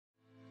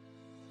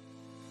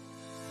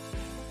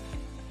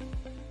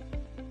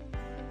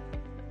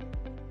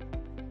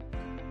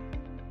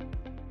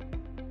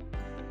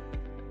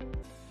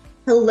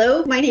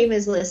Hello, my name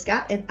is Liz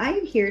Scott, and I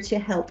am here to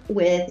help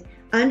with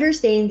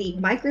understanding the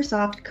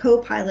Microsoft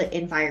Copilot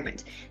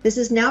environment. This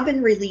has now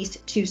been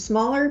released to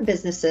smaller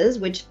businesses,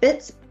 which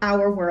fits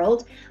our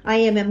world. I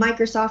am a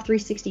Microsoft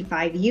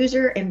 365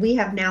 user, and we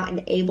have now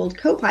enabled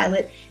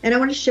Copilot, and I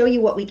want to show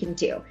you what we can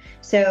do.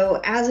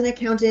 So as an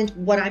accountant,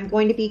 what I'm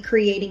going to be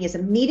creating is a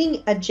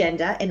meeting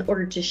agenda in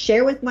order to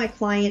share with my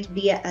client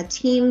via a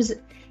Teams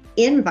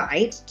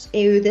invite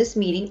to this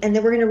meeting, and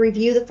then we're going to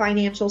review the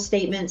financial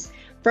statements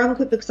from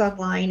QuickBooks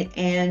Online,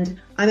 and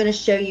I'm going to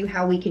show you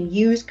how we can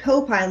use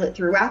Copilot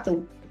throughout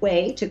the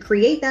way to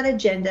create that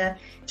agenda,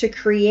 to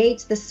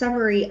create the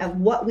summary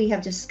of what we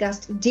have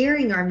discussed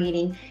during our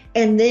meeting,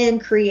 and then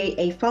create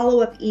a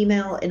follow-up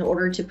email in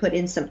order to put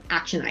in some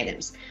action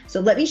items. So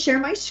let me share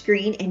my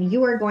screen, and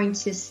you are going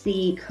to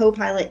see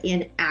Copilot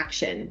in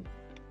action.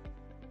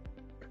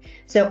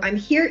 So I'm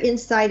here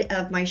inside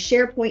of my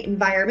SharePoint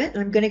environment,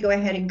 and I'm going to go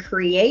ahead and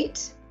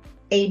create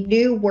a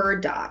new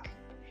Word doc.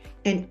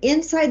 And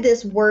inside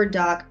this Word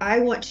doc, I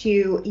want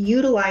to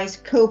utilize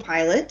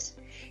Copilot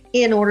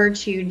in order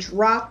to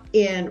drop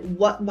in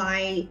what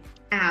my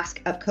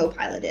ask of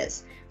Copilot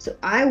is. So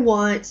I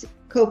want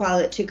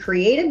Copilot to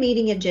create a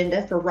meeting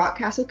agenda for Rock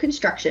Castle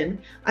Construction.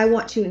 I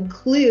want to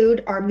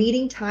include our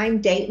meeting time,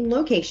 date, and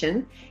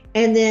location.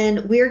 And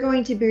then we're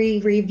going to be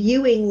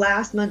reviewing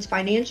last month's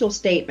financial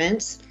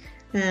statements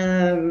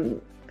via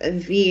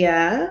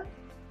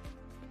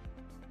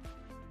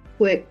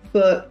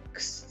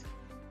QuickBooks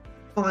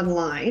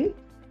Online,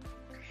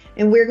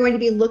 and we're going to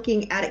be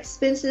looking at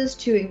expenses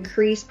to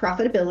increase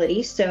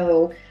profitability.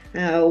 So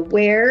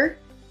where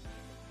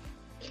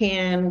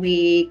can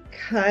we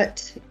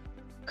cut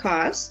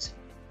cost,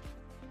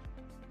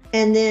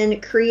 and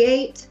then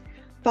create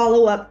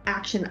follow-up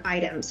action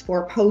items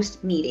for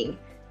post-meeting.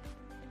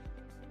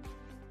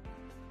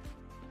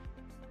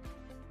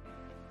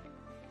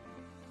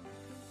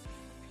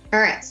 All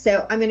right,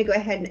 so I'm going to go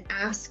ahead and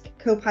ask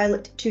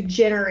Copilot to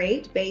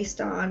generate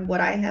based on what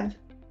I have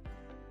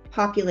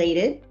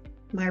populated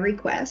my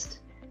request.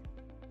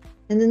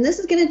 And then this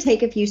is going to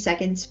take a few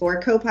seconds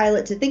for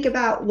Copilot to think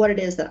about what it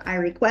is that I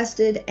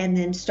requested and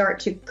then start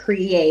to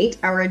create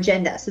our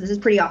agenda. So this is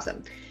pretty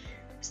awesome.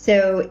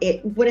 So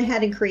it went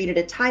ahead and created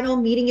a title,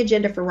 meeting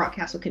agenda for Rock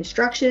Castle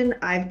Construction.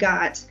 I've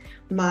got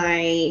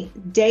my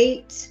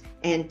date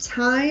and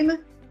time,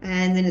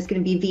 and then it's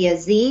going to be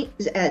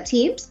via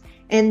Teams.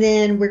 And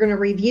then we're going to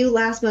review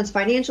last month's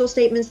financial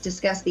statements,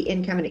 discuss the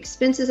income and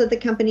expenses of the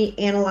company,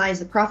 analyze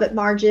the profit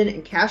margin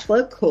and cash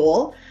flow.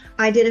 Cool.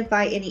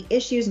 Identify any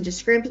issues and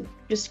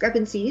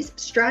discrepancies,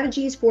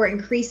 strategies for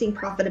increasing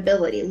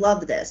profitability.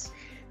 Love this.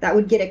 That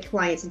would get a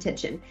client's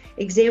attention.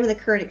 Examine the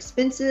current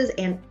expenses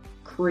and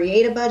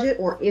create a budget,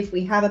 or if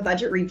we have a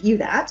budget, review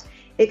that.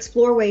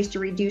 Explore ways to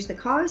reduce the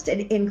cost and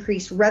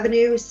increase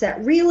revenue.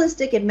 Set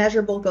realistic and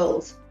measurable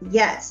goals.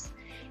 Yes.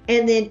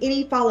 And then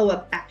any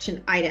follow-up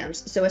action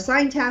items. So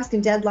assign tasks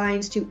and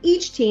deadlines to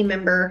each team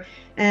member,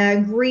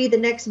 agree the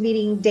next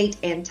meeting date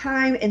and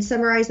time, and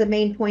summarize the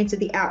main points of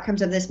the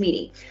outcomes of this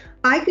meeting.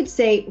 I could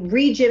say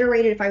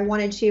regenerate it if I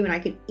wanted to, and I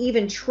could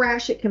even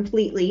trash it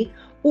completely,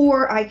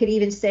 or I could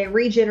even say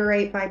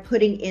regenerate by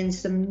putting in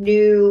some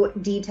new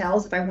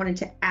details if I wanted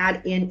to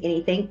add in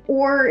anything,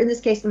 or in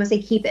this case, I'm gonna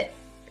say keep it.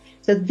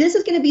 So this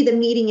is gonna be the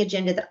meeting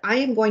agenda that I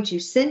am going to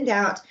send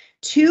out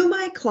to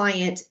my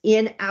client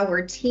in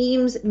our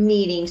Teams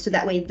meeting, so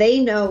that way they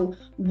know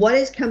what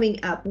is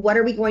coming up, what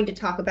are we going to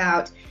talk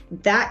about.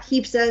 That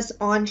keeps us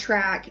on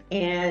track,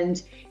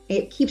 and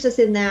it keeps us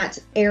in that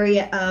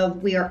area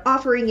of we are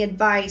offering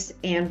advice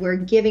and we're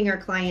giving our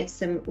clients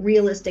some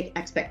realistic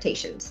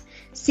expectations.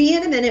 See you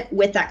in a minute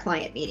with that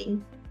client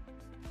meeting.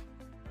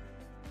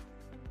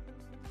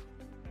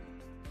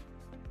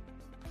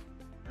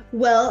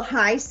 Well,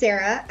 hi,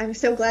 Sarah. I'm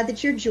so glad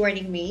that you're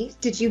joining me.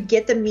 Did you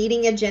get the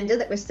meeting agenda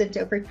that was sent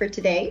over for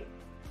today?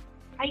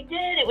 I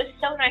did. It was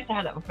so nice to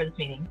have that before this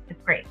meeting.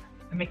 It's great.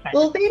 I'm excited.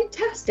 Well,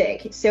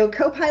 fantastic. So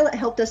Copilot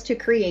helped us to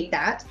create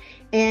that,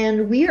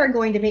 and we are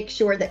going to make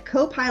sure that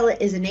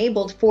Copilot is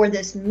enabled for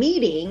this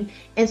meeting.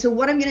 And so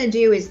what I'm going to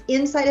do is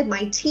inside of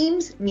my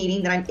Teams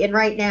meeting that I'm in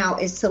right now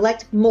is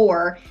select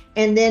more,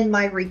 and then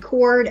my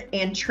record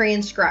and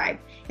transcribe.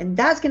 And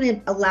that's going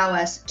to allow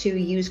us to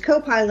use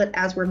Copilot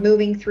as we're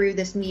moving through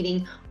this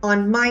meeting.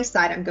 On my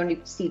side, I'm going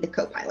to see the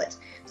Copilot.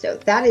 So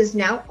that is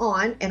now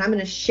on, and I'm going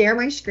to share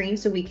my screen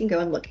so we can go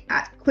and look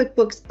at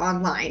QuickBooks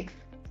Online.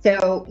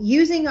 So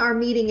using our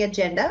meeting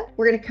agenda,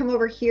 we're going to come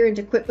over here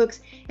into QuickBooks,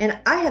 and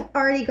I have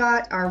already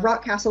got our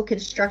Rock Castle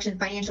Construction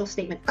financial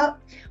statement up.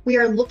 We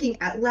are looking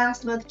at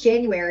last month,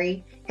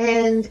 January,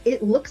 and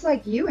it looks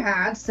like you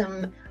had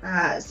some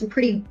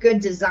pretty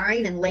good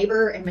design and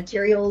labor and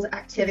materials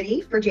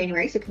activity for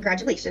January, so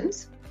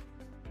congratulations.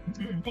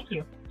 Thank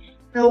you.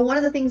 Now, one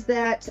of the things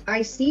that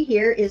I see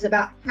here is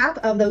about half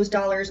of those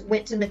dollars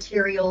went to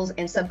materials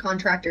and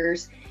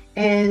subcontractors,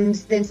 and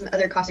then some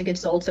other cost of goods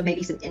sold, so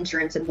maybe some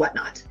insurance and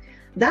whatnot.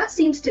 That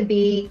seems to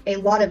be a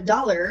lot of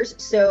dollars.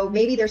 So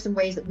maybe there's some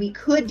ways that we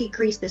could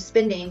decrease this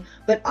spending.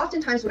 But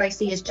oftentimes what I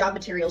see is job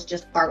materials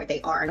just are what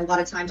they are. And a lot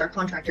of times our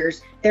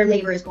contractors, their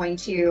labor is going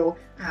to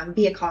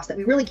be a cost that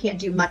we really can't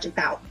do much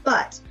about.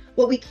 But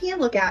what we can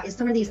look at is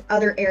some of these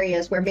other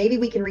areas where maybe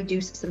we can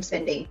reduce some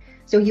spending.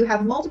 So you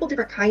have multiple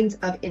different kinds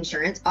of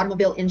insurance: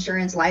 automobile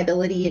insurance,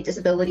 liability and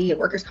disability, and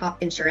workers' comp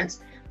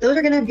insurance. Those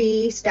are going to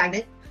be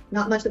stagnant.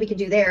 Not much that we can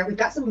do there. We've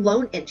got some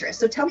loan interest.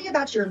 So tell me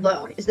about your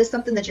loan. Is this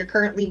something that you're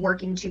currently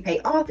working to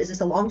pay off? Is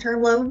this a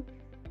long-term loan?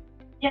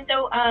 Yeah,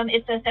 so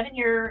it's a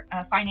 7-year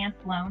finance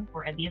loan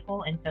for a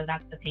vehicle, and so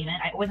that's the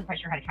payment. I wasn't quite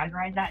sure how to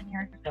categorize that in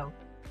here, so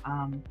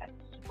that's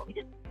just what we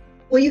did.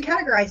 Well, you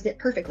categorized it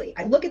perfectly.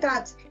 I look at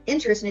that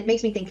interest and it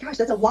makes me think, gosh,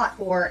 that's a lot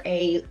for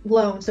a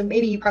loan. So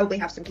maybe you probably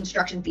have some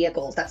construction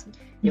vehicles. That's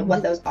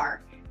what those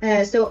are.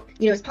 So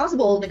it's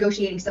possible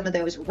negotiating some of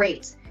those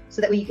rates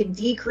so that way you can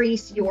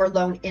decrease your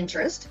loan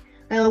interest.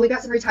 We've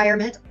got some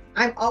retirement.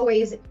 I'm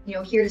always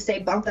here to say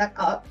bump that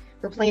up.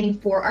 We're planning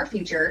for our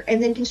future.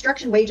 And then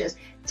construction wages.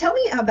 Tell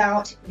me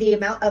about the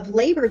amount of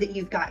labor that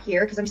you've got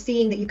here, because I'm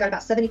seeing that you've got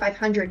about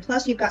 7,500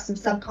 plus you've got some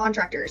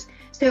subcontractors.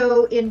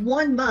 So in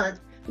 1 month,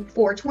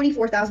 for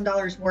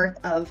 $24,000 worth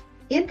of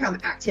income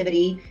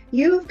activity,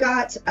 you've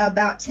got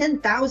about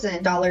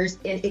 $10,000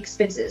 in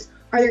expenses.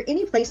 Are there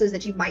any places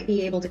that you might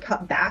be able to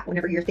cut back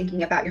whenever you're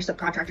thinking about your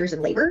subcontractors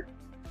and labor?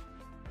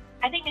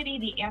 I think maybe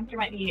the answer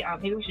might be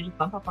maybe we should just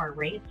bump up our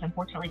rates.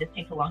 Unfortunately, this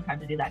takes a long time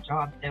to do that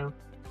job. So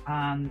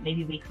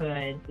maybe we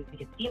could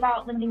see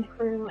about limiting the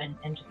crew and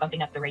just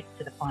bumping up the rates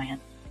to the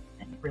clients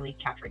and really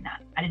capturing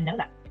that. I didn't know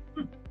that.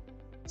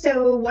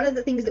 So one of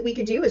the things that we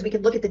could do is we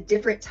could look at the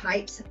different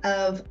types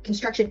of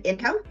construction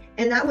income,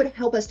 and that would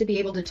help us to be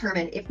able to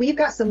determine if we've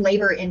got some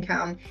labor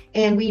income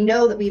and we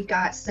know that we've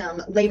got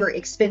some labor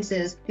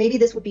expenses. Maybe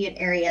this would be an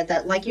area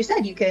that, like you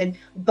said, you could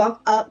bump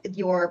up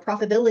your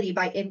profitability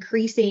by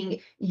increasing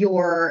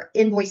your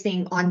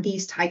invoicing on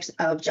these types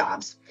of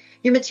jobs.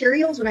 Your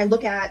materials, when I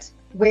look at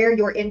where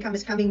your income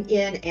is coming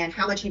in and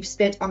how much you've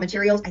spent on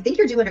materials, I think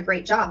you're doing a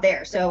great job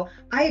there. So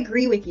I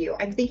agree with you.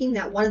 I'm thinking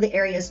that one of the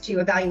areas to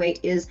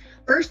evaluate is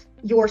first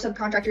your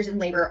subcontractors and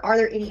labor. Are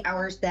there any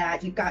hours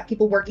that you've got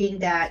people working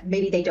that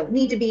maybe they don't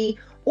need to be?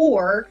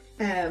 Or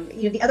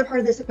the other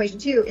part of this equation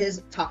too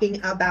is talking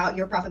about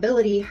your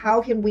profitability.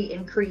 How can we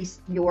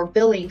increase your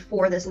billing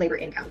for this labor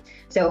income?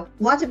 So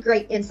lots of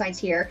great insights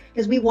here,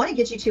 because we want to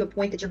get you to a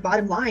point that your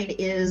bottom line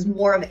is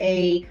more of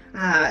a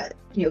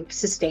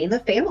sustain the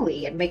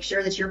family and make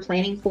sure that you're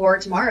planning for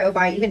tomorrow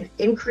by even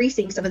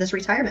increasing some of this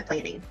retirement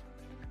planning.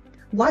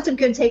 Lots of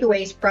good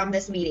takeaways from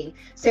this meeting.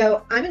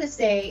 So I'm going to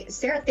say,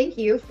 Sarah, thank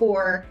you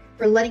for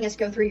letting us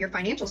go through your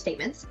financial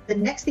statements. The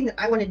next thing that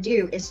I want to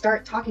do is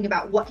start talking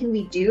about what can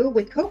we do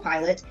with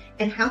Copilot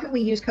and how can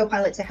we use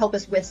Copilot to help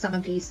us with some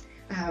of these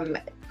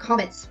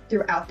comments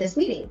throughout this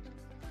meeting.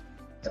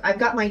 So I've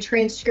got my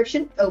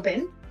transcription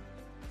open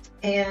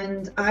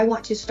and I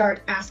want to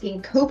start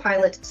asking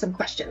Copilot some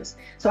questions.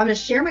 So I'm going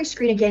to share my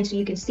screen again so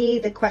you can see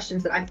the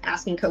questions that I'm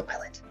asking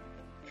Copilot.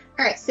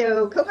 All right,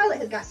 so Copilot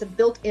has got some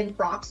built-in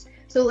prompts.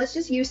 So let's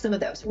just use some of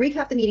those.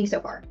 Recap the meeting so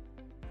far.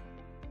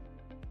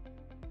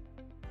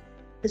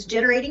 It's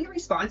generating a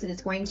response and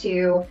it's going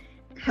to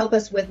help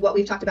us with what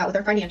we've talked about with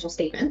our financial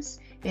statements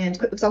and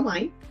QuickBooks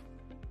Online.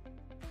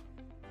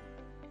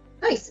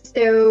 Nice.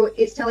 So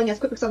it's telling us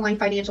QuickBooks Online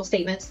financial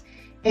statements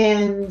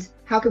and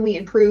how can we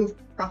improve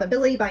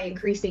profitability by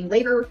increasing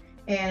labor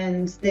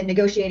and then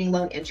negotiating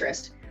loan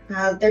interest.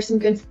 There's some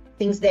good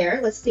things there.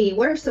 Let's see.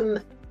 What are some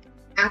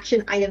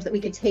action items that we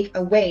could take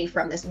away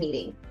from this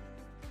meeting?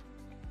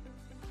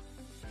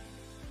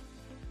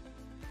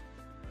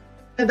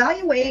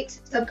 Evaluate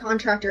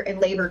subcontractor and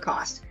labor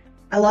cost.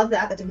 I love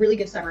that. That's a really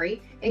good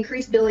summary.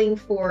 Increase billing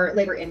for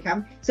labor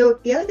income. So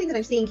the other thing that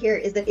I'm seeing here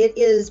is that it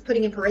is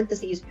putting in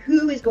parentheses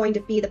who is going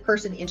to be the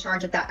person in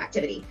charge of that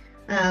activity.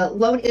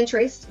 Loan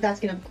interest, that's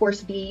going to of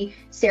course be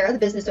Sarah, the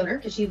business owner,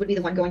 because she would be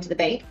the one going to the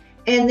bank.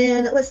 And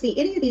then let's see,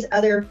 any of these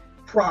other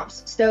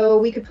prompts. So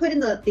we could put in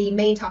the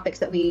main topics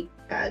that we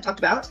talked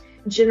about,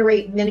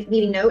 generate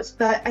meeting notes.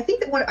 But I think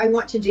that what I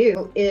want to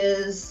do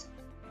is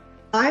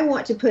I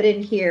want to put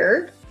in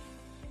here,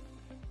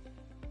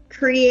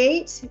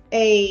 create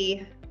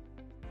a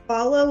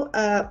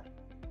follow-up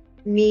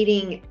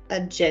meeting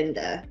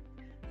agenda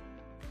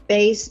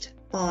based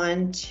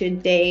on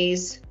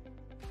today's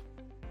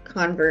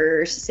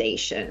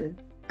conversation.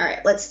 All right,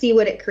 let's see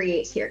what it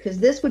creates here, because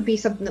this would be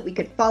something that we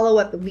could follow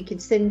up and we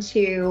could send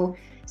to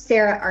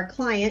Sarah, our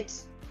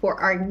client, for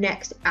our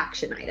next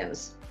action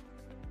items.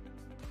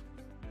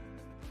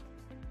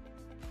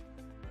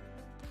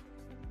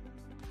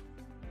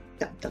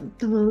 Dun, dun,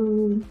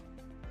 dun.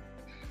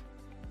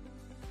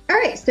 All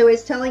right, so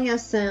it's telling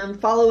us some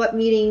follow-up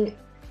meeting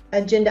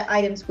agenda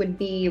items would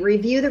be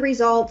review the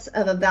results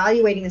of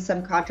evaluating the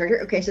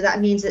subcontractor. Okay, so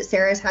that means that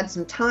Sarah's had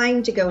some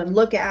time to go and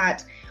look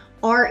at,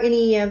 are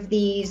any of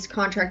these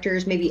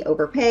contractors maybe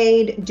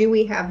overpaid? Do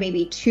we have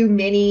maybe too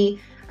many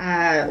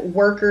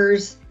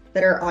workers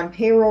that are on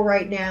payroll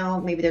right now.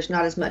 Maybe there's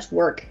not as much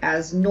work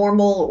as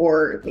normal,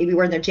 or maybe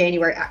we're in their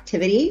January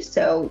activity.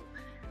 So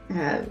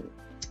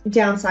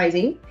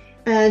downsizing,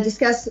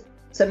 discuss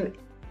some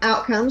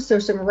outcomes, so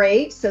some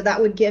rates. So that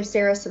would give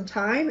Sarah some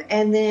time,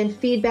 and then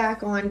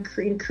feedback on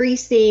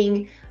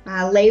increasing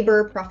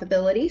labor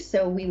profitability.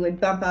 So we would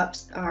bump up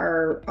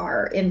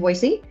our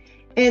invoicing.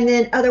 And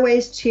then other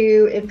ways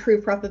to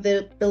improve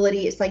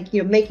profitability is like,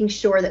 making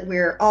sure that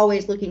we're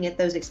always looking at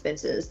those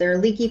expenses. There are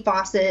leaky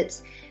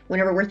faucets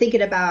whenever we're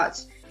thinking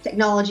about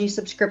technology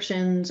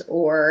subscriptions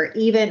or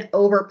even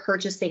over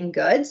purchasing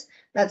goods.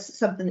 That's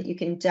something that you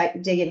can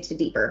dig into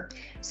deeper.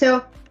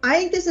 So I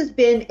think this has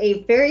been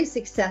a very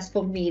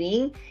successful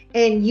meeting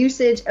and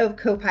usage of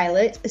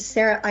Copilot.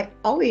 Sarah, I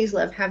always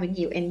love having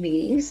you in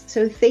meetings,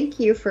 so thank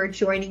you for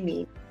joining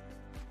me.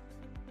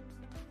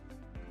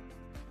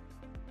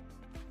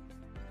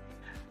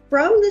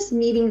 From this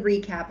meeting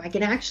recap, I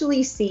can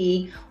actually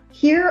see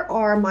here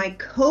are my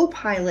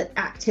Copilot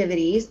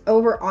activities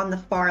over on the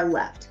far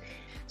left.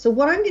 So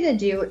what I'm going to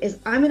do is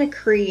I'm going to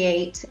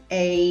create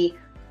a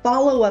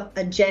follow-up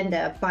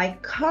agenda by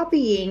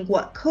copying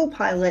what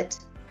Copilot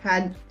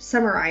had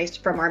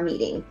summarized from our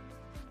meeting.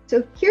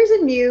 So here's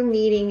a new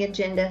meeting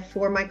agenda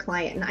for my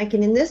client, and I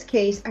can, in this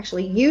case,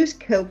 actually use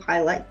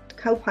Copilot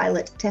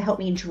to help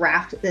me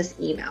draft this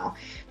email.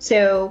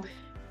 So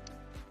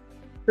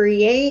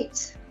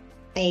create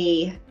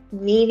a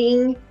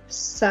meeting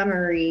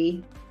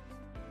summary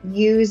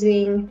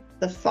using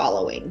the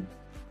following.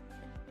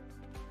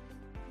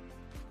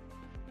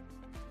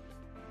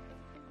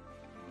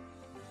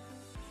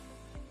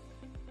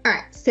 All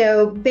right,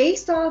 so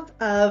based off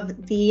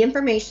of the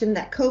information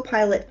that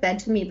Copilot fed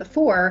to me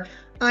before,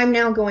 I'm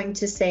now going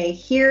to say,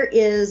 here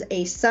is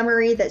a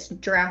summary that's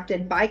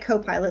drafted by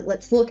Copilot.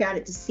 Let's look at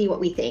it to see what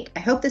we think.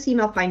 I hope this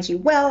email finds you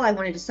well. I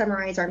wanted to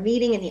summarize our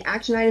meeting and the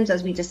action items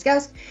as we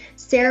discussed.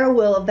 Sarah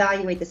will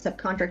evaluate the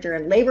subcontractor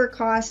and labor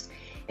costs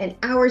and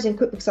hours in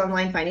QuickBooks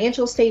Online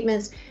financial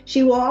statements.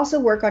 She will also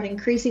work on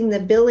increasing the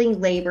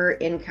billing labor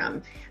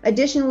income.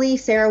 Additionally,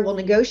 Sarah will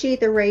negotiate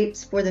the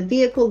rates for the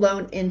vehicle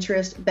loan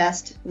interest.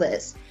 Best,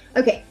 Liz.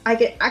 Okay, I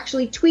could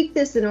actually tweak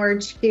this in order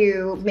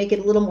to make it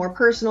a little more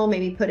personal,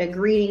 maybe put a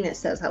greeting that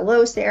says,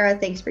 hello, Sarah,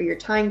 thanks for your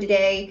time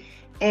today.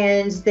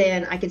 And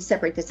then I could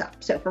separate this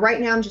up. So for right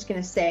now, I'm just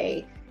gonna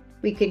say,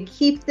 we could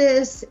keep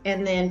this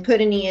and then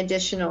put any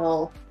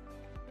additional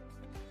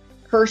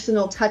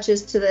personal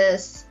touches to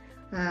this.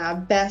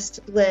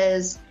 Best,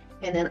 Liz,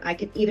 and then I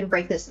could even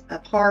break this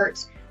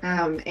apart,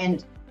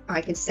 and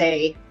I could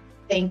say,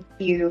 thank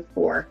you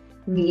for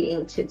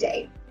meeting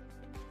today.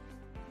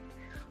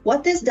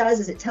 What this does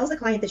is it tells the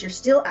client that you're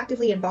still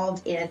actively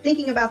involved in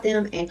thinking about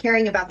them and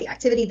caring about the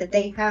activity that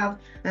they have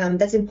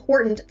that's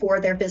important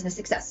for their business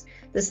success.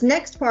 This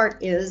next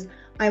part is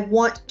I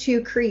want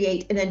to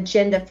create an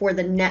agenda for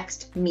the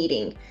next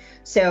meeting.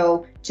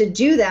 So to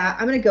do that,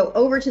 I'm going to go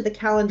over to the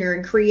calendar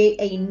and create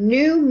a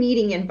new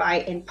meeting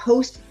invite and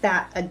post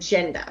that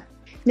agenda.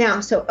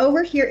 Now, so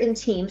over here in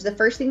Teams, the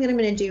first thing that I'm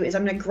going to do is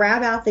I'm going to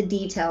grab out the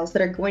details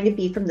that are going to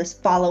be from this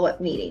follow-up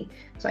meeting.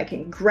 So I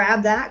can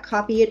grab that,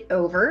 copy it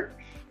over,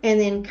 and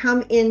then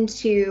come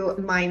into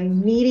my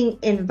meeting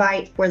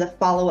invite for the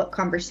follow-up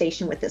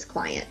conversation with this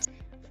client.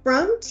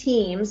 From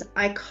Teams,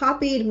 I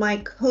copied my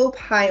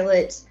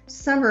Copilot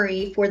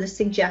summary for the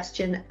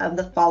suggestion of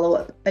the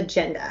follow-up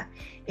agenda.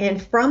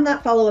 And from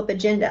that follow-up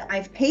agenda,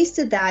 I've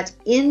pasted that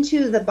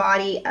into the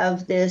body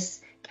of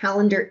this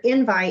calendar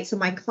invite. So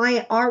my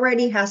client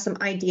already has some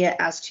idea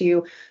as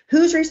to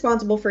who's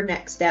responsible for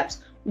next steps.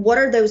 What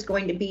are those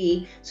going to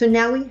be? So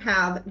now we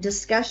have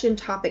discussion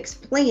topics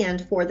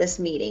planned for this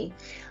meeting.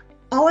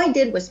 All I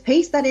did was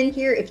paste that in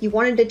here. If you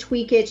wanted to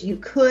tweak it, you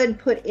could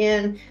put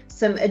in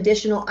some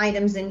additional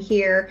items in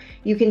here.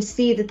 You can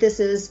see that this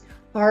is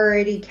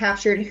already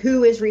captured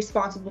who is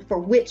responsible for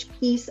which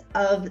piece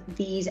of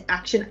these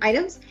action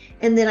items.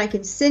 And then I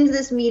can send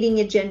this meeting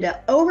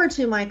agenda over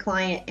to my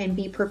client and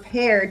be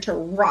prepared to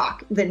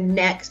rock the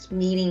next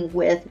meeting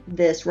with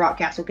this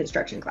Rockcastle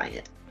construction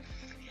client.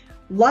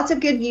 Lots of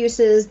good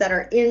uses that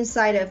are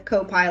inside of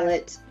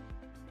Copilot.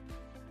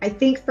 I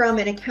think from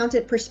an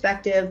accountant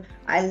perspective,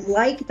 I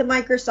like the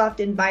Microsoft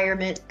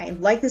environment. I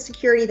like the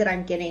security that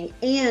I'm getting.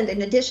 And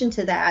in addition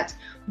to that,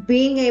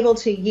 being able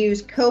to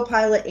use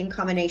Copilot in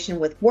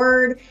combination with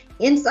Word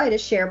inside of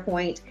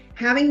SharePoint,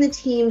 having the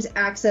team's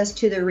access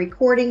to the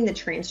recording, the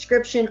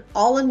transcription,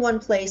 all in one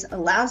place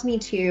allows me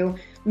to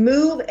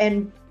move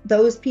and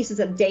those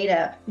pieces of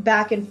data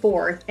back and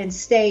forth and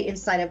stay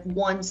inside of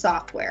one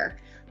software.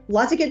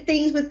 Lots of good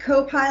things with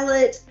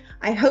Copilot.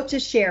 I hope to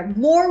share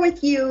more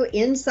with you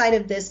inside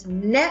of this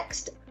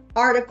next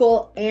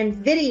article and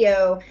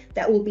video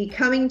that will be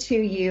coming to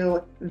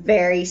you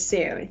very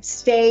soon.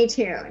 Stay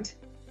tuned.